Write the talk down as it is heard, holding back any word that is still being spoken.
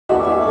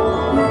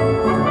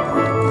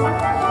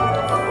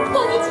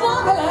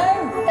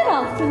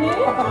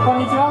こん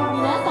にちは。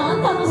皆さ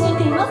ん楽しん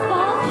でいます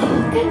か？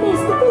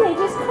 Goodness, the village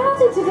is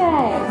crowded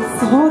today.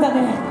 そうだ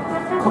ね。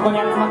ここ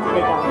に集まって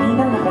くれたみん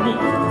なの中に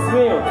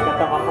杖を使っ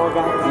た魔法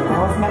が使用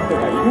しなくて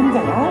はいるん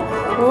じゃない？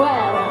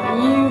 Well,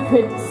 you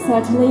could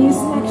certainly use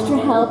some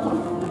extra help.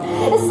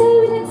 So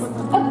let's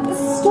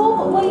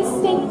stop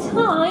wasting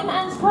time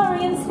and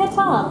hurry and set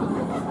up.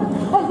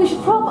 We should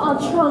prop our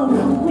trunk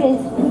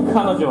with...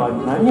 彼女は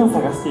何を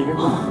探している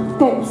の？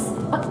 This.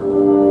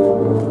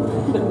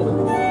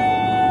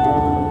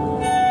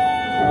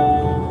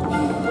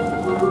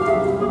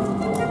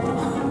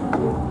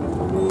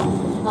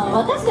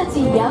 私た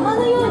ち山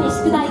のように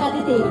宿題が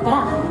出ているか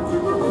ら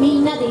み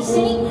んなで一緒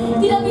に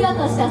広々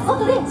とした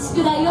外で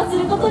宿題をす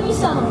ることに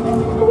したの。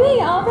 We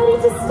are ready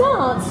to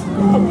start.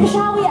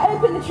 Shall we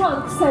open the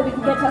trunk so we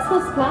can get our school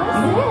supplies?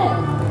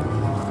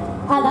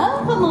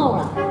 Hello,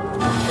 Hamora.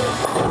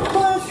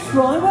 That's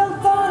right, well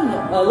done.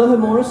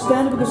 Alohomora,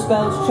 Standard Book of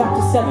Spells,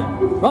 Chapter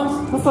 7. Right,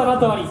 その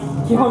通り。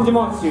基本呪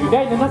文集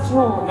第7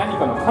章何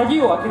かの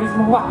鍵を開ける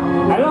呪文は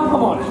アロハ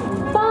モール。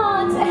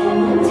 But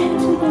don't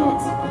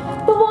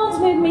forget.The wand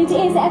movement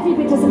is every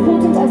bit as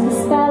important as the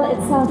spell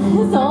itself.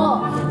 そ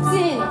う、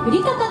杖の振り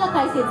方が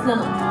大切な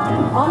の。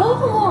アロ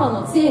ハモー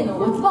ラの杖の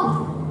動きは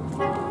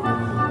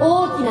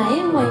大きな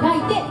円を描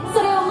いて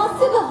それをまっ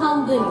すぐ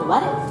半分に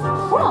割る。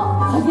ほ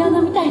ら、鍵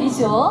穴みたいで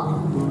し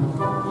ょ。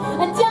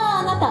じゃあ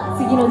あなた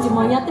次の呪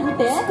文やってみ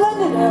て。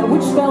 Splendid.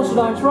 Which spell should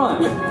I try?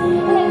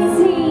 Let's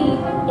see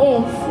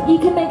if you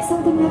can make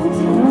something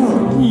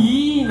levitate.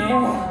 いいね。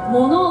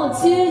物を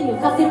宙に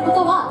浮かせるこ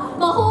とは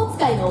魔法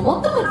使いの最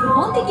も基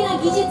本的な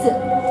技術。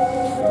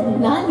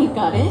何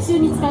か練習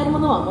に使えるも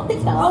のは持って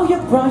きた？ Oh, yeah,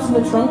 right in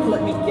the trunk.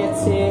 Let me get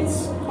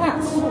it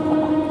out.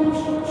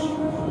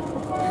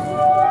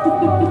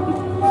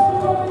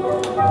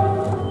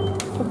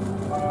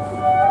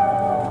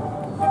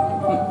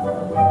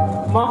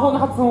 魔法の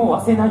発音を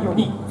忘れないよう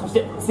に。そし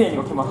て杖に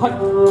動きもはっ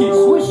きり。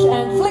 Swish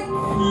and flick.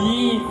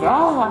 いいぞ。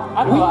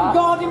あとは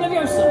Wingardium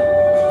Leviosa.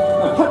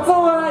 発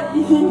音はい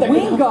いんだけど。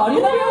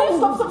 Wingardium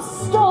No, Leviosa.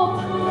 stop!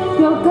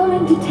 You're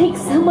going to take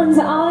someone's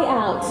eye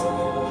out.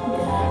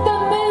 The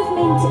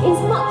movement is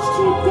much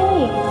too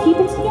big.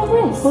 Keep it in your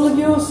wrist. Well, if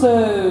you're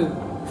so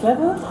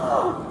clever,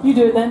 you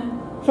do it then.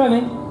 Show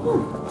me.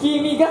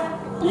 君が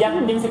や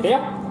ってみせてよ。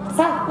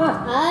さ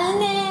あ。あ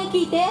ねえ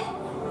聞いて、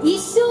一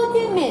生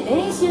懸命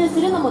練習す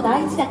るのも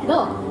大事だけ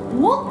ど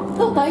もっ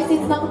と大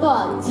切なこと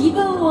は自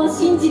分を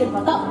信じるこ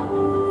と。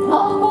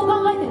こう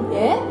考えてみ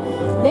て。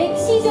歴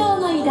史上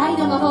の偉大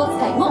な魔法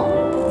使いも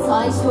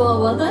最初は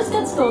私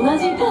たちと同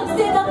じ学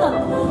生だったの。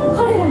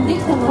彼らにで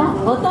きたなら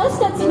私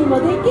たちにも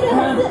できる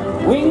はず。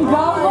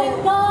 Wingardium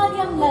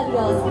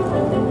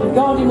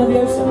Wingardium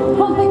Leviosa。 Leviosa.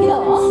 完璧だ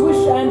わ。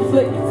 Swish and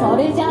flick. そ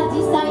れじゃあ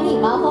実際に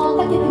魔法を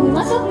かけてみ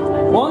ましょう。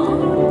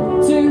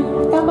 1,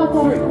 2, 頑張って。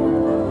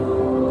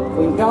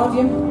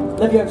 Wingardium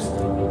Leviosa.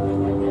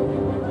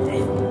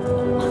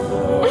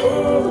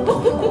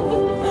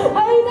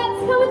 Oh,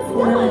 that's how it's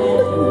done.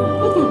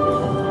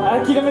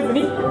 諦めず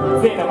に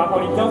杖の魔法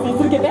に挑戦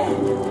するけどね。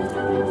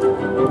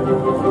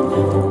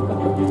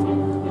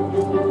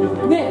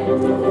ねえ、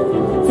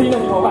次の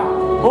呪文は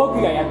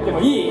僕がやっても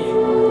いい？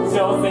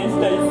挑戦し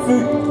たいす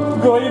っ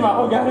ごい魔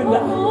法があるん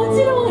だ。も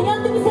ちろんや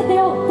ってみせて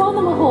よ。どん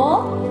な魔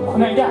法？こ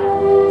の間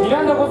ミ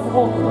ランダ・ゴス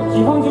ホークの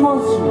基本呪文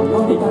集を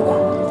読んでいたんだ。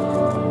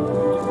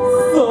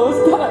そう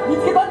したら見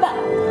つけたんだ。と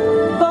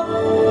っ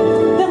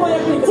ても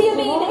役に立つ。 Do you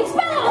mean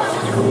expel?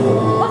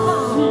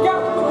 違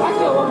う。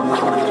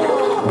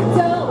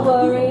Don't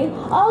worry,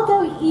 I'll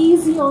go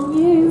easy on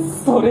you.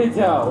 それ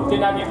じゃあお手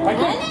並み拝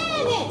見。ね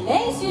え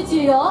練習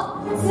中よ。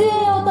杖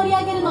を取り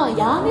上げるのは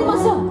やめま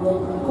しょう。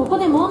ここ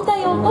で問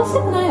題を起こし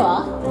たくない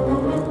わ。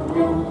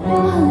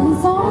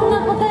そん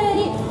なことよ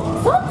り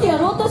さっきや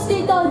ろうとして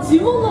いた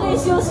呪文の練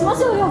習をしま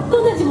しょうよ。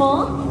どんな呪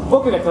文？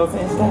僕が挑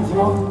戦したい呪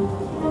文、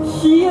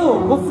火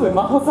を起こす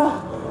魔法さ。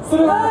そ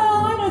れ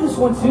は I know this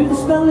one too. The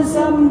spell is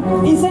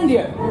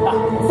Incendio. あ、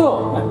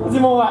そう、呪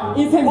文は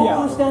インセンディ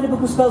ア。 All the Standard Book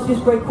of Spells gives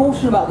great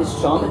caution about this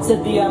charm. It said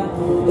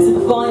it's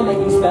a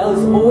fire-making spell.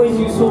 It's always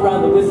useful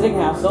around the wizarding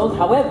household.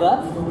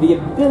 However, the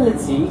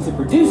ability to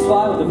produce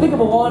fire with the flick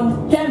of a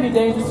wand can be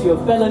dangerous to your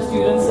fellow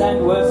students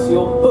and worse,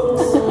 your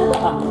books. Look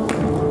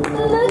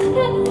at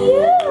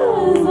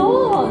you!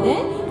 そう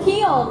ね。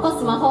火を起こ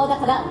す魔法だ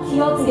から気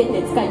をつけ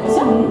て使いま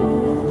しょう。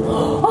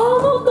あ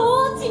の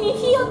トーチに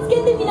火をつ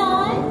けてみ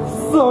ない？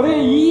そ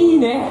れいい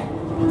ね。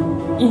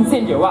イン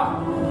センディオは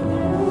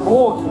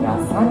大きな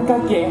三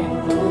角形。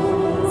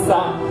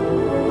さあ、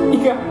い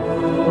くよ。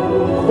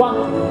ワン、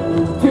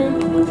ツー、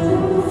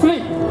スリ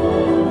ー。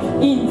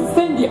イン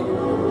センディオ。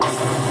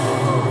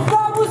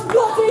 That was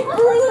bloody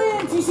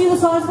brilliant! Do you see the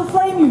size of the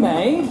flame you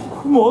made?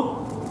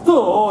 もっと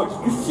大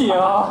きくしよ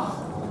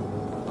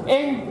う。エ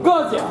ンゴ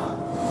ージョ。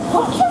気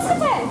をつけ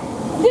て。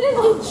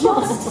Didn't you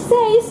just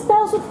say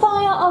spells with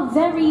fire are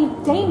very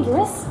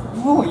dangerous?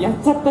 もうやっ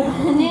ちゃったよ。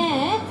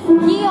ねえ、火を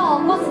起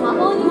こす魔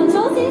法にも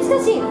挑戦し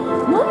たし、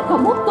何か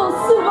もっと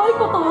すごい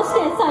ことをして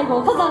最後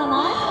を飾ら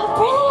ない？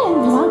ト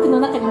ランクの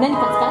中に何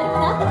か使えるも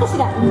のあったかし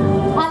ら？あ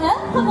ら、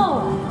ハ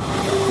モ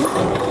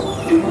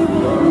ー。そ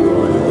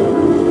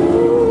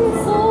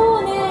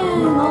うね、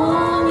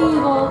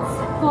何が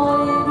使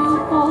える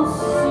かし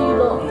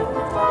ら。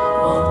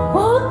あ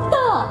った。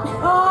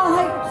あー、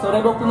はい、それ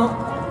僕の。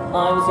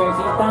I'm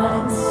searching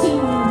that.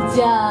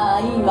 じゃあ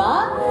いいわ。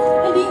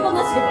リンゴ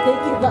なしでもで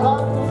きるから。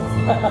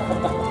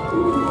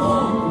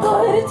カ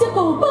エルチョコ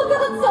を爆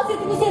発させ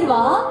てみせる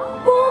わ。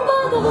ボンバ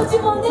ードの呪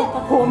文で。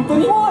本当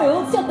に？おい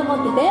よ、ちょっと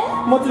待ってて。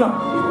もちろん。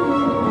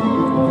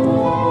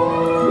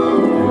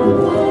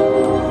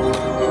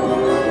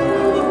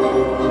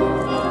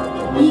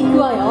いく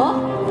わよ。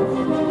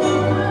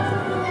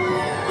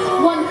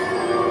ワン、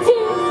ツー、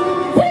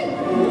スリー、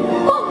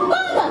ボンバ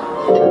ー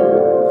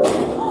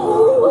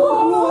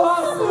うわ、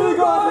す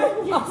ご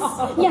い。ド。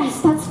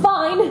Yes, that's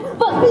fine,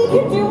 but we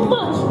can do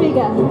much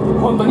bigger.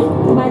 本当に？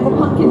 Mango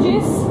pumpkin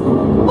juice,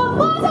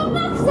 Bombardo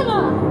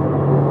Maxima.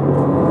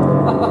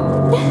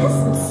 That's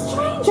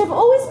strange. I've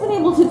always been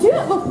able to do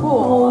it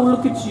before. Oh,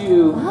 look at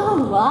you. あ、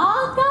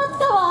わかっ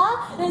たわ。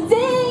全員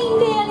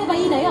でやれば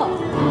いいのよ。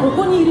こ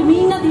こにいる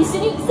みんなで一緒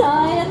に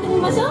さあやってみ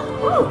ましょう。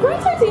Oh,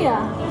 great idea.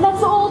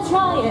 Let's all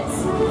try it.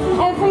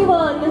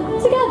 Everyone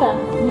together.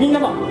 みんな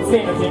も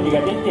杖の準備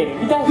ができている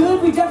みたい。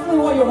 Good, we definitely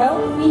want your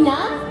help. みん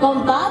な、ボ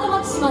ンバード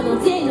マキシマの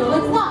杖の上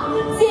から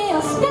杖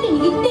をしっかり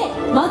握って、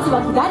まず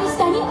は左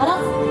下に下ろ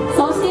す。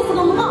そしてそ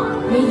のま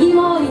ま右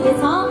回りで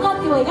三角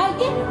形を描い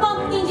てパ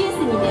ンプキンジュース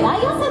に狙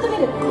いを定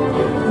める。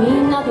み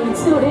んなで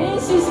一度練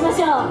習しま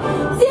しょ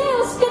う。杖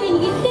をしっかり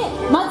握って、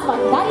まずは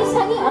左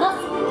下に下ろ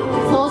す。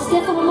そし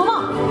てそのま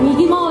ま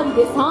右回り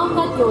で三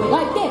角形を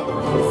描いて、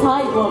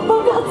最後は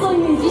爆発をイ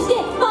メージして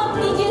パン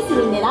プキンジュース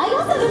に狙い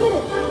を定め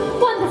る。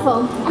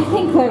Wonderful. I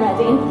think we're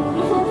ready.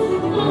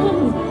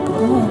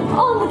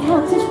 On the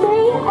count of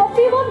three,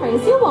 everyone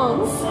raise your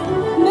wands.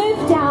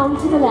 Move down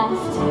to the left.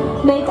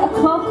 Make a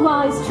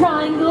clockwise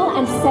triangle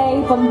and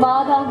say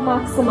Bombarda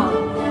Maxima.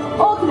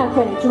 大きな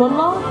声で呪文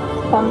を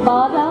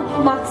Bombarda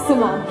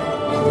Maxima.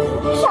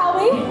 Shall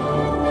we?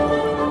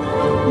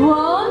 1,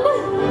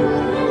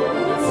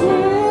 2,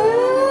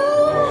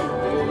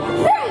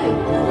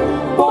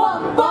 3.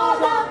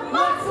 Bombarda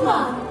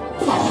Maxima.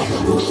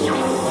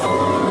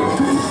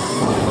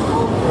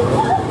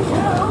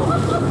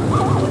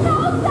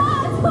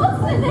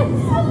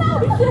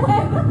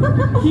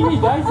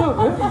 君大丈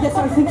夫？ Yes,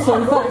 I think so,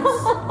 thanks.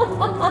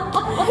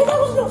 Hey, that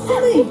was not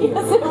funny.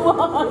 Yes, it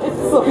was.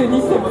 それ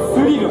にしても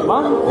スリル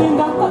満点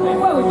だったね。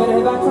 Well, we better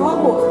head back to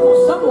Hogwarts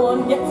before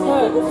someone gets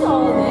hurt. そ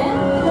うね。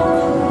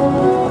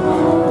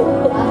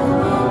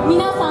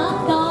皆さ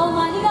ん、どう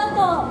もありが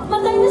とう。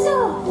また会いましょ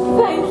う。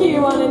Thank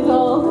you, one and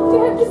all. We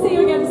hope to see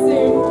you again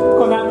soon.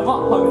 この後も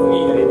ホグズ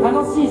ミードで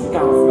楽しい時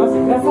間を過ごして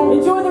ください。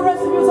 Enjoy the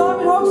rest of your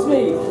time in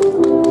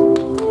Hogsmeade.